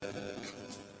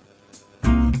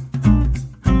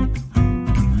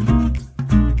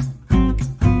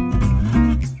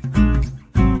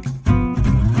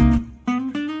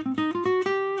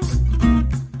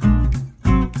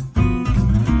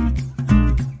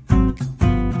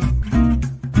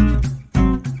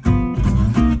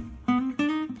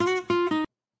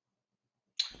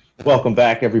Welcome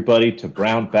back, everybody, to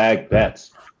Brown Bag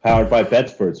Bets, powered by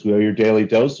BetSperts. We are your daily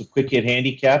dose of quick hit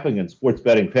handicapping and sports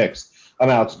betting picks. I'm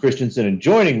Alex Christensen, and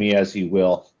joining me, as he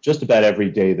will, just about every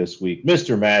day this week,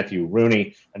 Mr. Matthew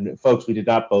Rooney. And folks, we did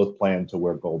not both plan to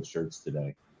wear gold shirts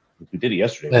today. We did it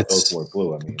yesterday. We both wore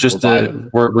blue. I mean, just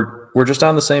we're just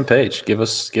on the same page. Give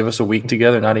us a week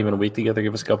together, not even a week together.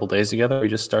 Give us a couple days together. We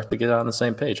just start to get on the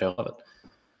same page. I love it.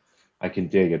 I can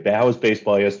dig it. How was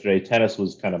baseball yesterday? Tennis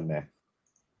was kind of meh.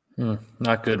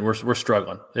 Not good. We're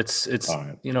struggling. It's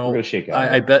right. You know, We're gonna shake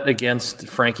out I bet against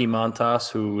Frankie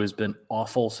Montas, who has been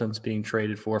awful since being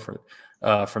traded from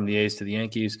the A's to the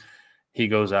Yankees. He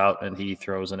goes out and he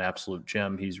throws an absolute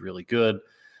gem. He's really good.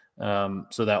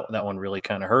 So that one really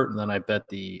kind of hurt. And then I bet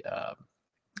the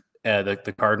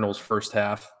Cardinals first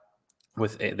half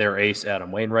with their ace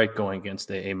Adam Wainwright going against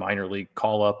a minor league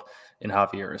call up in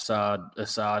Javier Assad.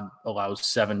 Assad allows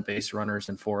 7 base runners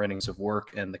in 4 innings of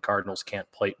work, and the Cardinals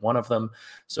can't plate one of them.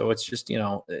 So it's just,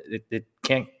 it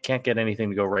can't get anything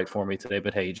to go right for me today.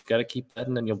 But hey, you just got to keep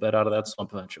betting, and you'll bet out of that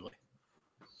slump eventually.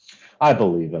 I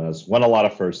believe in us. Won a lot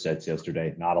of first sets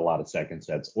yesterday, not a lot of second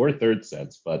sets or third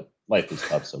sets, but life is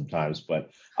tough sometimes.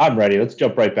 But I'm ready. Let's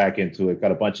jump right back into it.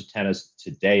 Got a bunch of tennis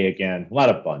today again. Not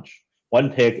a bunch.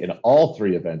 One pick in all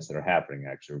 3 events that are happening,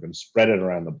 actually. We're going to spread it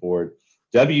around the board.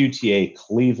 WTA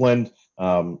Cleveland,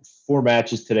 4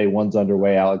 matches today. One's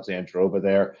underway. Alexandrova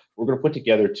there. We're going to put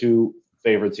together 2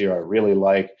 favorites here I really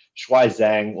like. Shuai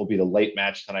Zhang will be the late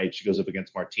match tonight. She goes up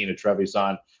against Martina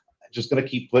Trevisan. Just going to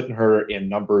keep putting her in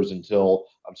parlays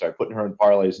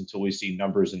until we see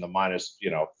numbers in the minus,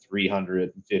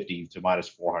 350 to minus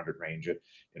 400 range.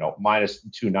 Minus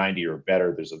 290 or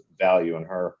better, there's a value in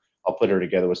her. I'll put her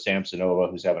together with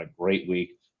Samsonova, who's having a great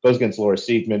week. Goes against Laura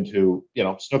Siegemund, who,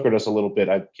 snookered us a little bit.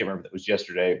 I can't remember if it was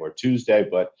yesterday or Tuesday,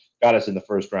 but got us in the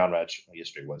first round match.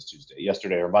 Yesterday was Tuesday.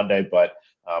 Yesterday or Monday, but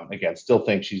again, still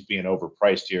think she's being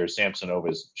overpriced here.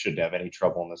 Samsonova shouldn't have any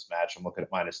trouble in this match. I'm looking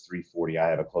at minus 340. I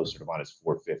have it closer to minus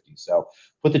 450. So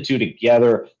put the 2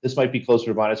 together. This might be closer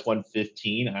to minus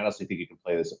 115. I honestly think you can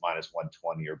play this at minus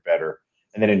 120 or better.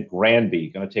 And then in Granby,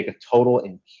 going to take a total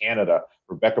in Canada.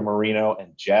 Rebecca Marino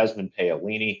and Jasmine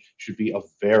Paolini should be a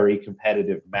very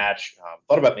competitive match.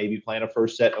 Thought about maybe playing a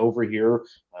first set over here.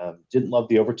 Didn't love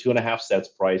the over 2.5 sets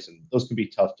price, and those can be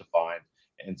tough to find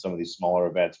in some of these smaller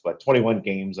events. But 21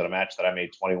 games at a match that I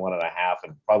made 21.5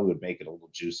 and probably would make it a little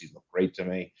juicy. Look great to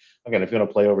me. Again, if you want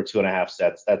to play over 2.5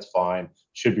 sets, that's fine.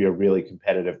 Should be a really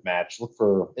competitive match. Look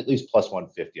for at least plus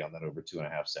 150 on that over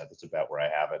 2.5 set. That's about where I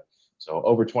have it. So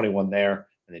over 21 there.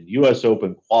 And then U.S.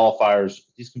 Open qualifiers.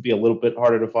 These can be a little bit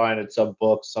harder to find at some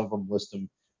books. Some of them list them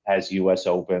as U.S.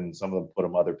 Open. Some of them put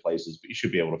them other places, but you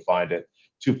should be able to find it.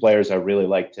 2 players I really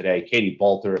like today. Katie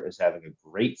Boulter is having a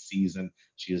great season.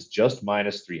 She is just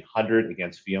minus 300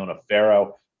 against Fiona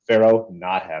Ferro. Ferro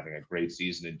not having a great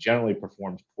season and generally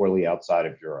performs poorly outside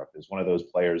of Europe. Is one of those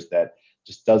players that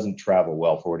just doesn't travel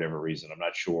well for whatever reason. I'm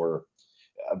not sure.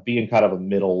 Being kind of a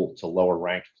middle to lower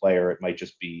ranked player, it might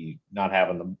just be not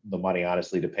having the money,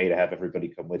 honestly, to pay to have everybody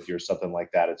come with you or something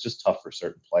like that. It's just tough for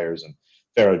certain players. And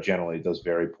Ferro generally does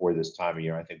very poor this time of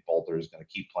year. I think Boulter is going to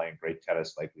keep playing great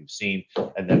tennis like we've seen.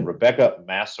 And then Rebecca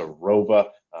Masarova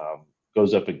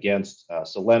goes up against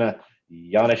Selena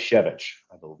Janishevich,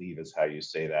 I believe is how you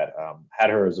say that.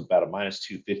 Had her as about a minus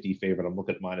 250 favorite. I'm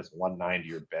looking at minus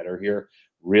 190 or better here.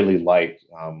 Really like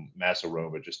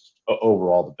Masarova, just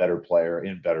overall the better player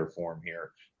in better form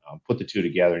here. Put the 2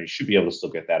 together, and you should be able to still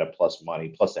get that at plus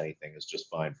money. Plus anything is just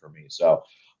fine for me. So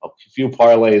a few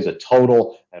parlays, a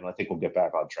total, and I think we'll get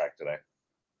back on track today.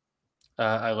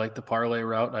 I like the parlay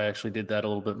route. I actually did that a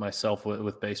little bit myself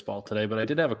with baseball today, but I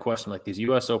did have a question like these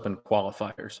U.S. Open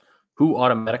qualifiers. Who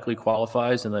automatically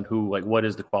qualifies, and then what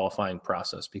is the qualifying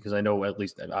process? Because I know at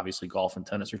least obviously golf and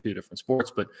tennis are 2 different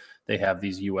sports, but they have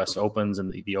these U.S. Opens,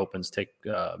 and the Opens take,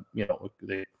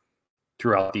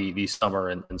 throughout the summer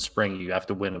and spring, you have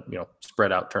to win,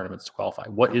 spread out tournaments to qualify.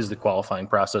 What is the qualifying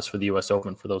process for the U.S.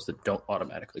 Open for those that don't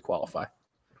automatically qualify?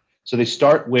 So they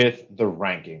start with the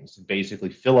rankings, basically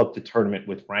fill up the tournament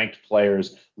with ranked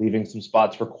players, leaving some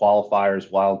spots for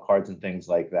qualifiers, wild cards, and things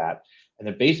like that. And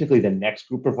then basically the next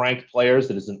group of ranked players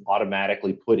that isn't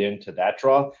automatically put into that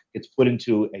draw gets put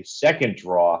into a second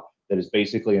draw that is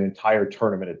basically an entire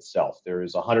tournament itself. There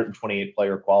is a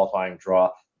 128-player qualifying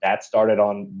draw. That started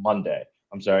on Monday.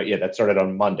 That started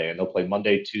on Monday, and they'll play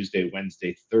Monday, Tuesday,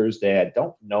 Wednesday, Thursday. I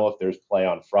don't know if there's play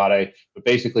on Friday, but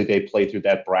basically they play through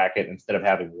that bracket. Instead of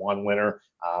having one winner,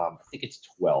 I think it's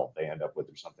 12 they end up with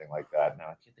or something like that. No,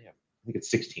 I think it's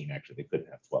 16, actually. They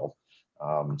couldn't have 12.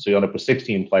 So you end up with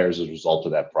 16 players as a result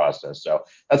of that process. So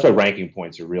that's why ranking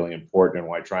points are really important and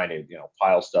why trying to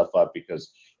pile stuff up,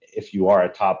 because if you are a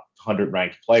top 100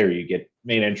 ranked player, you get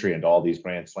main entry into all these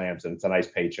Grand Slams, and it's a nice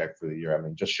paycheck for the year. I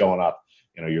mean, just showing up,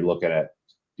 you're looking at,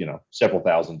 several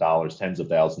 $1,000s, tens of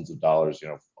thousands of dollars.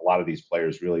 A lot of these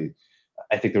players really.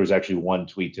 I think there was actually one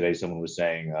tweet today. Someone was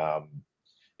saying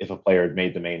if a player had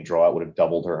made the main draw, it would have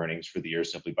doubled her earnings for the year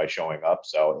simply by showing up.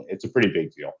 So it's a pretty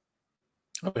big deal.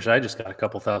 I wish I just got a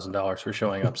couple $1,000s for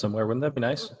showing up somewhere. Wouldn't that be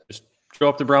nice? Just show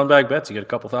up to Brown Bag Bets, you get a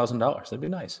couple $1,000s. That'd be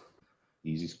nice.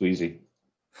 Easy squeezy.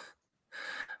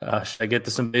 Should I get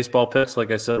to some baseball picks?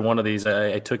 Like I said, one of these,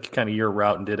 I took kind of your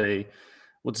route and did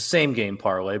it's the same game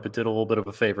parlay, but did a little bit of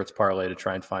a favorites parlay to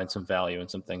try and find some value and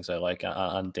some things I like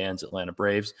on Dan's Atlanta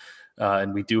Braves.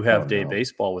 And we do have day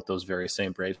baseball with those very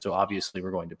same Braves. So obviously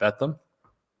we're going to bet them.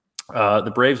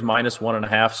 The Braves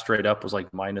 -1.5 straight up was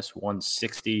like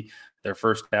 -160. Their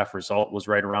first half result was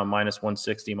right around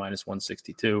 -160,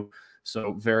 -162.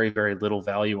 So very, very little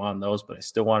value on those, but I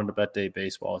still wanted to bet day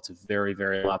baseball. It's a very,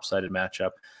 very lopsided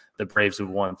matchup. The Braves have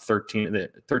won 13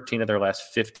 of their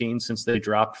last 15 since they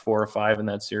dropped 4 or 5 in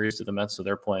that series to the Mets. So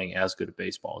they're playing as good a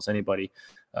baseball as anybody.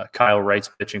 Kyle Wright's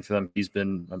pitching for them. He's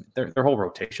been their whole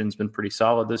rotation's been pretty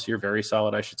solid this year, very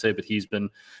solid, I should say. But he's been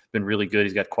really good.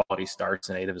 He's got quality starts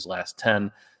in 8 of his last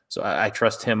 10. So I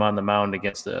trust him on the mound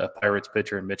against the Pirates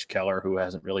pitcher and Mitch Keller, who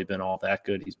hasn't really been all that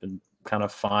good. He's been kind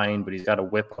of fine, but he's got a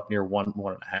whip up near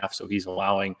 1.5. So he's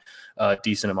allowing a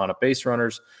decent amount of base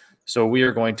runners. So we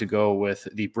are going to go with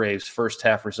the Braves first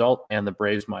half result and the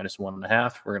Braves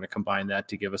 -1.5. We're going to combine that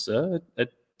to give us a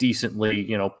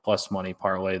decently, plus money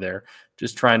parlay there.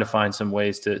 Just trying to find some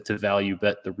ways to value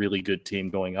bet the really good team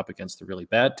going up against the really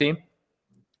bad team.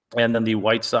 And then the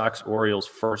White Sox Orioles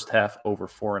first half over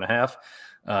 4.5.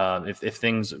 If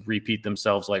things repeat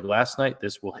themselves like last night,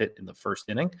 this will hit in the first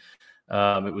inning.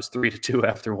 It was 3-2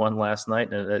 after 1 last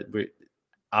night, and we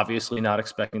obviously not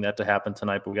expecting that to happen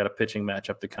tonight. But we got a pitching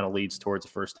matchup that kind of leads towards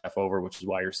the first half over, which is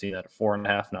why you're seeing that at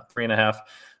 4.5, not 3.5.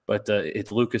 But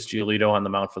it's Lucas Giolito on the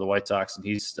mound for the White Sox, and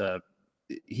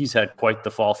he's had quite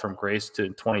the fall from grace. To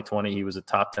 2020, he was a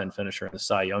top 10 finisher in the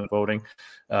Cy Young voting.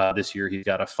 This year, he's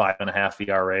got a 5.5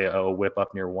 ERA, a whip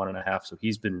up near 1.5. So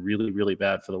he's been really, really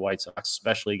bad for the White Sox,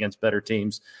 especially against better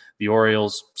teams. The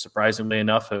Orioles, surprisingly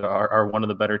enough, are one of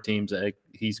the better teams.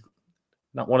 He's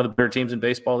not one of the better teams in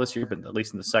baseball this year, but at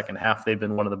least in the second half, they've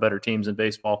been one of the better teams in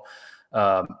baseball.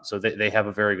 So they have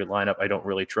a very good lineup. I don't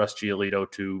really trust Giolito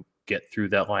to get through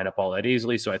that lineup all that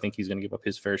easily. So I think he's going to give up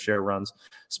his fair share of runs.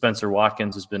 Spencer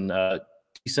Watkins has been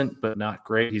decent, but not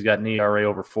great. He's got an ERA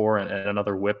over 4 and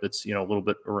another whip that's, a little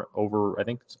bit over, I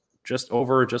think just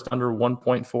under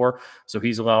 1.4. So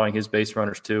he's allowing his base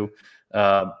runners too.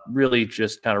 Really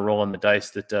just kind of rolling the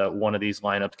dice that one of these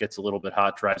lineups gets a little bit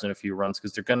hot, drives in a few runs,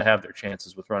 because they're going to have their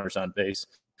chances with runners on base.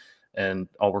 And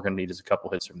all we're going to need is a couple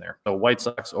hits from there. So White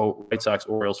Sox,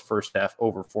 Orioles first half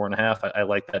over 4.5. I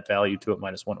like that value to it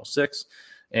 -106.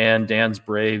 And Dan's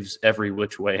Braves every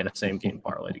which way in a same game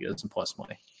parlay to get some plus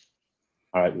money.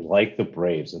 All right, we like the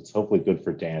Braves. It's hopefully good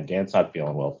for Dan. Dan's not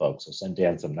feeling well, folks. So send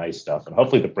Dan some nice stuff, and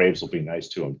hopefully the Braves will be nice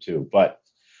to him too. But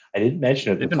I didn't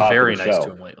mention it. They've been very nice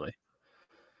to him lately.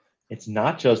 It's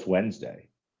not just Wednesday.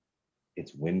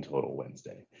 It's win total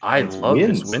Wednesday. I love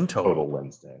this win total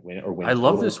Wednesday. I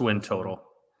love this win total.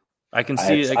 I can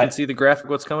see the graphic.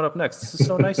 What's coming up next? This is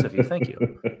so nice of you. Thank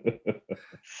you.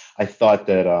 I thought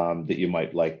that you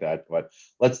might like that, but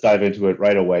let's dive into it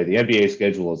right away. The NBA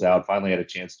schedule is out. Finally had a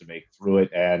chance to make through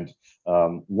it, and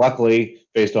luckily,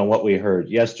 based on what we heard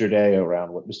yesterday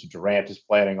around what Mr. Durant is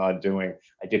planning on doing,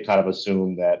 I did kind of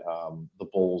assume that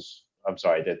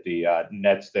that the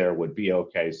Nets there would be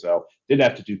okay. So didn't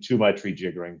have to do too much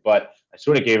rejiggering, but I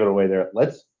sort of gave it away there.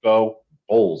 Let's go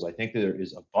Bulls. I think there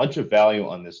is a bunch of value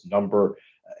on this number,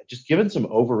 just given some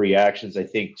overreactions, I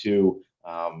think, to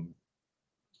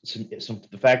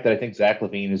the fact that I think Zach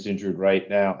LaVine is injured right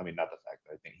now. I mean, not the fact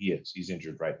that I think he's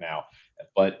injured right now,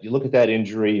 but you look at that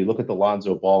injury, you look at the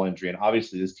Lonzo Ball injury, and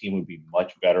obviously this team would be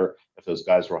much better if those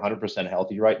guys were 100%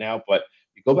 healthy right now. But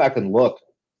you go back and look,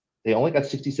 they only got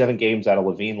 67 games out of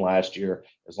LaVine last year.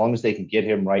 As long as they can get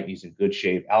him right, he's in good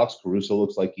shape. Alex Caruso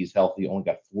looks like he's healthy. Only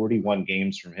got 41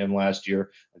 games from him last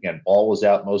year. Again, Ball was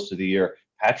out most of the year.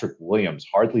 Patrick Williams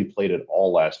hardly played at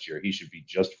all last year. He should be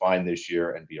just fine this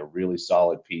year and be a really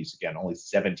solid piece. Again, only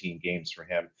 17 games for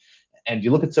him. And you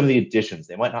look at some of the additions.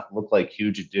 They might not look like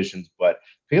huge additions, but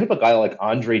picking up a guy like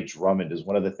Andre Drummond is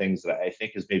one of the things that I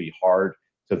think is maybe hard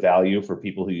to value for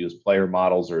people who use player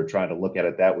models or are trying to look at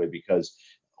it that way, because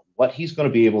what he's going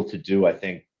to be able to do, I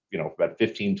think, about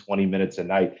 15, 20 minutes a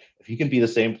night, if he can be the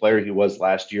same player he was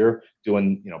last year,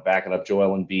 doing, backing up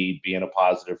Joel Embiid, being a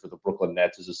positive for the Brooklyn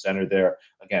Nets as a center there.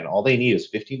 Again, all they need is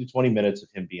 15 to 20 minutes of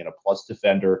him being a plus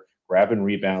defender, grabbing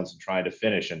rebounds and trying to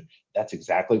finish. And that's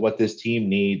exactly what this team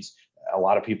needs. A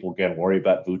lot of people, again, worry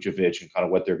about Vucevic and kind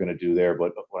of what they're going to do there.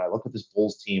 But when I look at this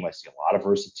Bulls team, I see a lot of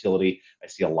versatility. I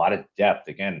see a lot of depth.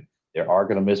 Again, they are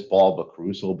going to miss ball, but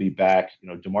Caruso will be back.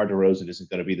 DeMar DeRozan isn't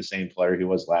going to be the same player he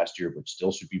was last year, but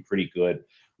still should be pretty good.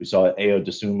 We saw Ayo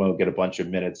Dosunmu get a bunch of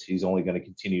minutes. He's only going to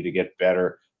continue to get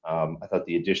better. I thought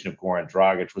the addition of Goran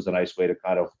Dragic was a nice way to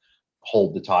kind of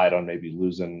hold the tide on maybe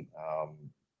losing,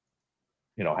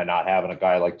 and not having a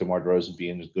guy like DeMar DeRozan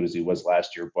being as good as he was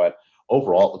last year. But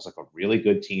overall, it looks like a really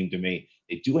good team to me.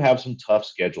 They do have some tough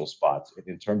schedule spots.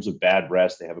 In terms of bad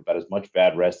rest, they have about as much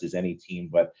bad rest as any team.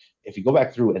 But if you go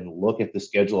back through and look at the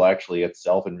schedule actually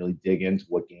itself and really dig into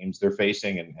what games they're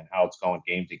facing and how it's going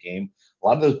game to game, a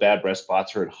lot of those bad rest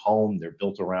spots are at home. They're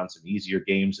built around some easier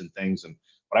games and things. And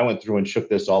when I went through and shook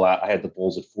this all out, I had the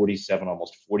Bulls at 47,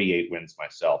 almost 48 wins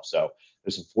myself. So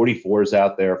there's some 44s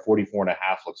out there. 44 and a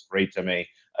half looks great to me.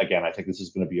 Again, I think this is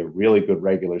going to be a really good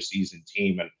regular season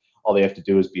team. And all they have to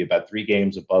do is be about 3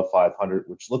 games above 500,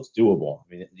 which looks doable.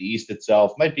 I mean, the East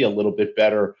itself might be a little bit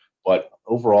better, but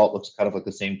overall it looks kind of like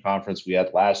the same conference we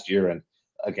had last year. And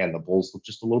again, the Bulls look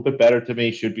just a little bit better to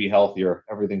me, should be healthier.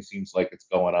 Everything seems like it's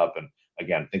going up. And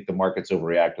again, I think the market's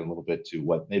overreacting a little bit to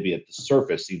what maybe at the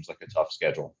surface seems like a tough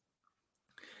schedule.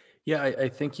 Yeah, I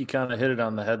think you kind of hit it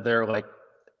on the head there. Like,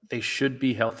 they should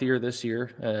be healthier this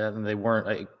year, and they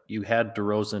weren't. You had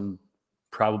DeRozan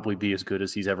probably be as good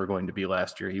as he's ever going to be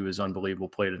last year. He was unbelievable,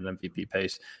 played at an MVP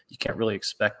pace. You can't really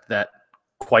expect that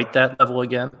quite that level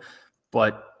again,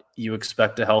 but you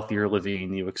expect a healthier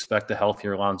LaVine. You expect a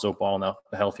healthier Lonzo Ball. Now,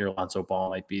 a healthier Lonzo Ball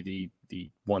might be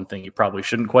the one thing you probably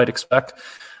shouldn't quite expect,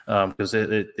 because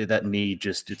that knee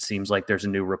it seems like there's a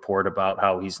new report about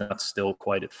how he's not still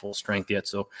quite at full strength yet.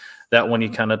 So that one you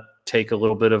kind of take a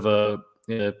little bit of a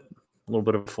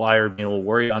flyer, being a little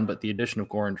worried on. But the addition of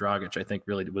Goran Dragic, I think,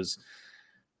 really was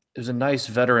a nice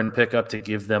veteran pickup to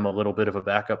give them a little bit of a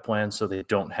backup plan, so they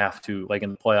don't have to, like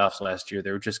in the playoffs last year,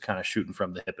 they were just kind of shooting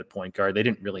from the hip at point guard. They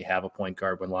didn't really have a point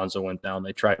guard when Lonzo went down.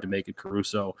 They tried to make it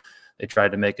Caruso. They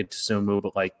tried to make it Dosunmu,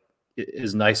 but like,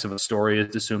 as nice of a story as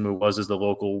Dosunmu was as the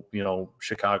local,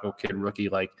 Chicago kid rookie,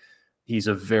 like he's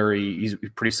a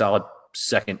pretty solid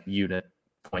second unit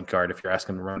point guard. If you're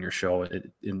asking him to run your show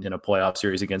in a playoff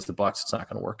series against the Bucks, it's not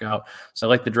going to work out. So I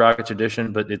like the Dragic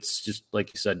addition, but it's just,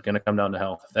 like you said, going to come down to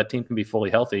health. If that team can be fully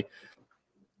healthy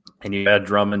and you add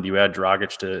Drummond, you add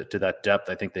Dragic to that depth,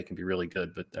 I think they can be really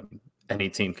good. But any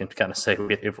team can kind of say,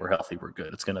 if we're healthy, we're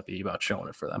good. It's going to be about showing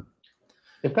it for them.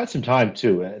 They've got some time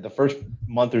too. The first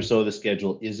month or so of the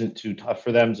schedule isn't too tough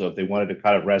for them. So if they wanted to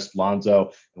kind of rest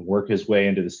Lonzo and work his way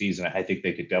into the season, I think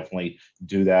they could definitely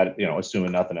do that,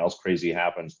 assuming nothing else crazy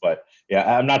happens. But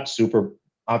yeah, I'm not super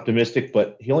optimistic,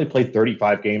 but he only played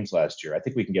 35 games last year. I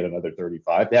think we can get another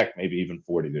 35, heck, maybe even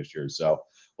 40 this year. So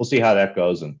we'll see how that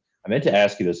goes. And I meant to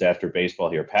ask you this after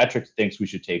baseball here. Patrick thinks we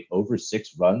should take over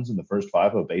 6 runs in the first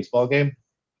 5 of a baseball game.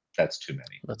 That's too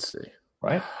many. Let's see.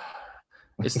 Right?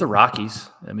 It's the Rockies.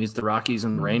 I mean, it's the Rockies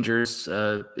and the Rangers.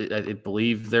 I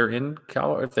believe they're in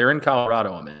Colorado. If they're in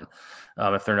Colorado, I'm in.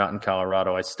 If they're not in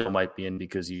Colorado, I still might be in,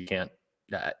 because you can't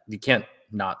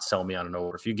not sell me on an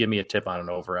over. If you give me a tip on an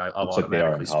over, I'll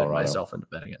automatically spin myself into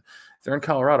betting it. If they're in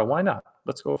Colorado, why not?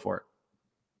 Let's go for it.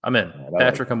 I'm in.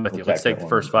 Patrick, I'm with you. Let's take the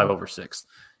first 5 over 6.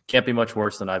 Can't be much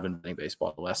worse than I've been betting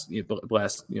baseball the last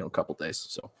couple days.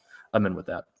 So I'm in with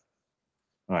that.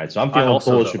 All right. So I'm feeling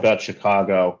bullish about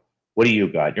Chicago. What do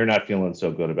you got? You're not feeling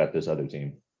so good about this other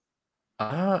team.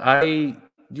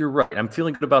 You're right. I'm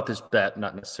feeling good about this bet,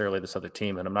 not necessarily this other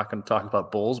team. And I'm not going to talk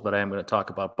about Bulls, but I am going to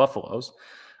talk about Buffaloes.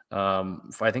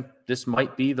 I think this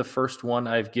might be the first one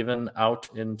I've given out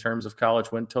in terms of college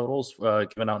win totals,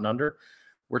 given out and under.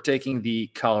 We're taking the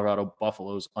Colorado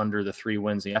Buffaloes under the 3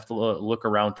 wins. You have to look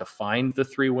around to find the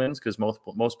 3 wins, because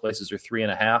most places are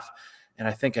 3.5. And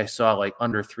I think I saw like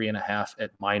under 3.5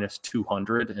 at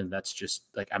 -200. And that's just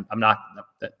like, I'm not,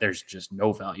 there's just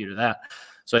no value to that.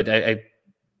 So I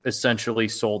essentially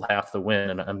sold half the win,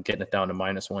 and I'm getting it down to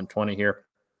 -120 here.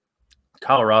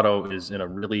 Colorado is in a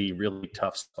really, really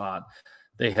tough spot.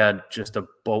 They had just a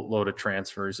boatload of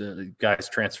transfers, guys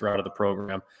transfer out of the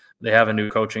program. They have a new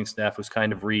coaching staff who's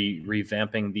kind of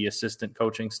revamping the assistant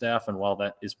coaching staff. And while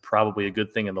that is probably a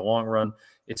good thing in the long run,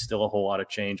 it's still a whole lot of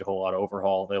change, a whole lot of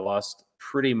overhaul. They lost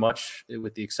pretty much,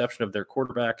 with the exception of their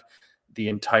quarterback, the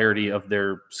entirety of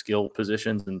their skill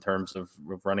positions in terms of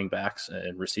running backs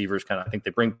and receivers. I think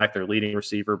they bring back their leading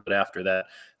receiver, but after that,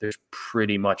 there's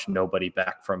pretty much nobody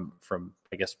back from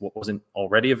I guess what wasn't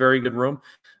already a very good room.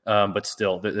 But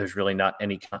still, there's really not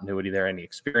any continuity there, any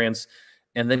experience.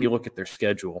 And then you look at their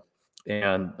schedule.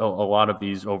 And a lot of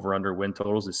these over-under win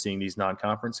totals is seeing these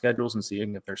non-conference schedules and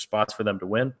seeing if there's spots for them to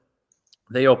win.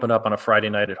 They open up on a Friday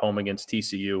night at home against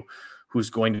TCU, who's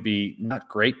going to be not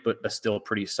great, but still a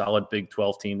pretty solid Big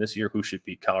 12 team this year who should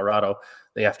beat Colorado.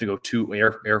 They have to go to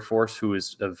Air Force, who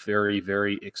is a very,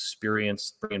 very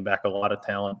experienced, bringing back a lot of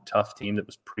talent, tough team that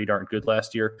was pretty darn good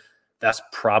last year. That's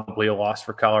probably a loss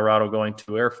for Colorado going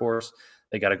to Air Force.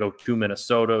 They got to go to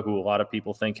Minnesota, who a lot of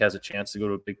people think has a chance to go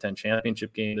to a Big Ten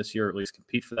championship game this year, or at least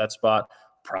compete for that spot.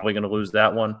 Probably going to lose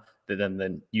that one.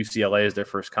 Then UCLA is their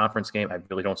first conference game. I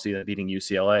really don't see them beating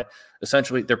UCLA.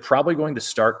 Essentially, they're probably going to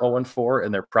start 0-4,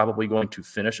 and they're probably going to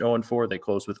finish 0-4. They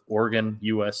close with Oregon,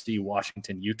 USC,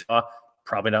 Washington, Utah.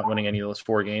 Probably not winning any of those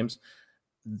 4 games.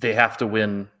 They have to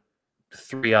win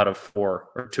 3 out of 4,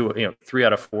 or 3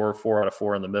 out of 4, 4 out of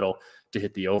 4 in the middle to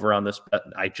hit the over on this bet.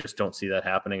 I just don't see that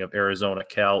happening. Of Arizona,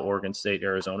 Cal, Oregon State,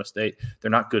 Arizona State,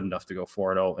 they're not good enough to go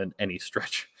 4-0 in any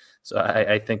stretch. So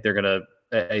I think they're going to.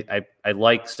 I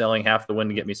like selling half the win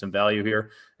to get me some value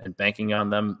here and banking on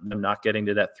them not getting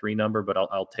to that 3 number, but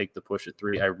I'll take the push at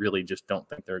 3. I really just don't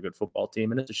think they're a good football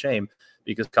team, and it's a shame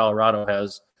because Colorado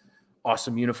has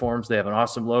awesome uniforms. They have an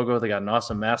awesome logo. They got an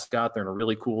awesome mascot. They're in a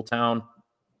really cool town.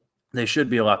 They should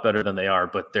be a lot better than they are,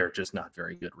 but they're just not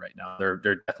very good right now. They're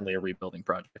definitely a rebuilding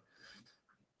project.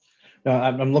 No,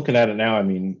 I'm looking at it now. I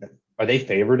mean, are they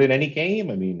favored in any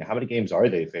game? I mean, how many games are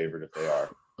they favored if they are?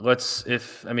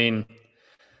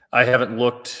 I haven't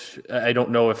looked. I don't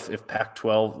know if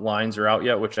Pac-12 lines are out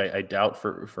yet, which I doubt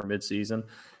for midseason.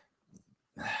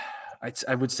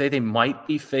 I would say they might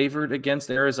be favored against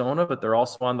Arizona, but they're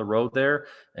also on the road there,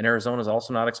 and Arizona is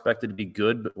also not expected to be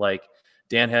good. But like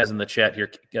Dan has in the chat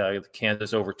here,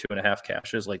 Kansas over 2.5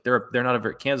 cashes. Like they're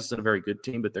not Kansas is a very good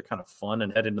team, but they're kind of fun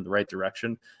and headed in the right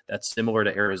direction. That's similar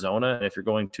to Arizona. And if you're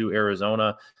going to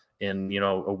Arizona in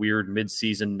a weird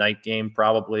midseason night game,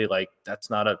 probably like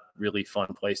that's not a really fun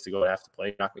place to go have to play.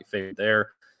 You're not going to be favored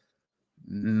there.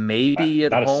 Maybe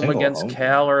at home against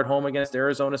Cal or at home against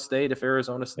Arizona State if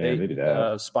Arizona State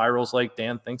spirals like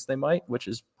Dan thinks they might, which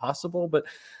is possible, but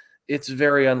it's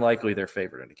very unlikely they're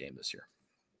favored in a game this year.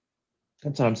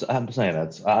 That's what I'm saying.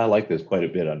 I like this quite a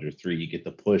bit under 3. You get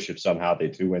the push if somehow they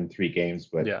do win 3 games,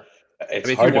 but yeah,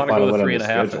 it's hard to find a win on the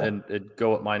schedule. and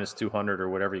go at -200 or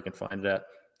whatever you can find it at.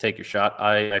 Take your shot.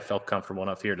 I felt comfortable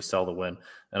enough here to sell the win,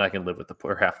 and I can live with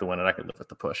half the win, and I can live with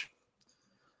the push.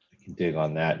 I can dig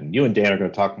on that. And you and Dan are going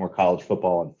to talk more college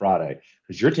football on Friday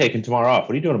because you're taking tomorrow off.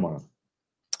 What are you doing tomorrow?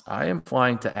 I am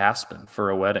flying to Aspen for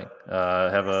a wedding.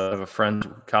 Have a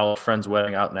college friend's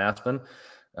wedding out in Aspen.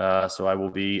 So I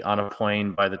will be on a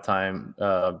plane by the time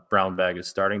Brown Bag is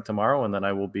starting tomorrow, and then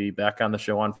I will be back on the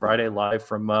show on Friday live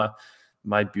from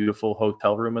my beautiful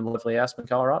hotel room in lovely Aspen,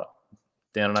 Colorado.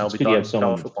 Dan and I will be talking. You have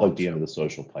someone plugged into the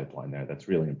social pipeline there. That's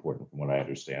really important from what I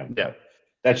understand. Yeah.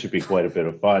 That should be quite a bit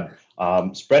of fun.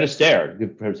 Spread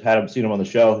Astaire, seen him on the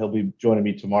show. He'll be joining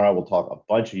me tomorrow. We'll talk a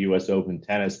bunch of U.S. Open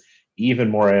tennis, even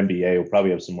more NBA. We'll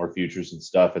probably have some more futures and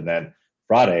stuff. And then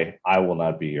Friday, I will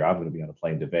not be here. I'm going to be on a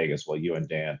plane to Vegas while you and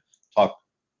Dan talk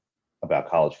about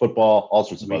college football, all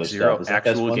sorts of other stuff. Is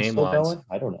actual game lines. Going?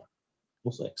 I don't know.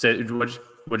 We'll see. What'd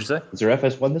you say? Is there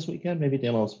FS1 this weekend? Maybe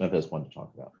Dan will have some FS1 to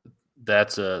talk about.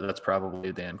 That's probably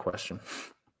a Dan question.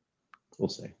 We'll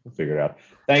see. We'll figure it out.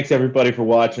 Thanks, everybody, for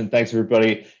watching. Thanks,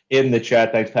 everybody in the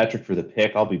chat. Thanks, Patrick, for the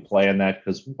pick. I'll be playing that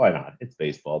because why not? It's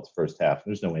baseball. It's first half.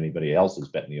 There's no way anybody else is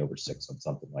betting the over 6 on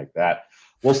something like that.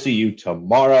 We'll see you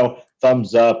tomorrow.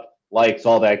 Thumbs up, likes,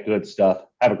 all that good stuff.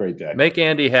 Have a great day. Make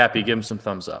Andy happy. Give him some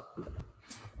thumbs up.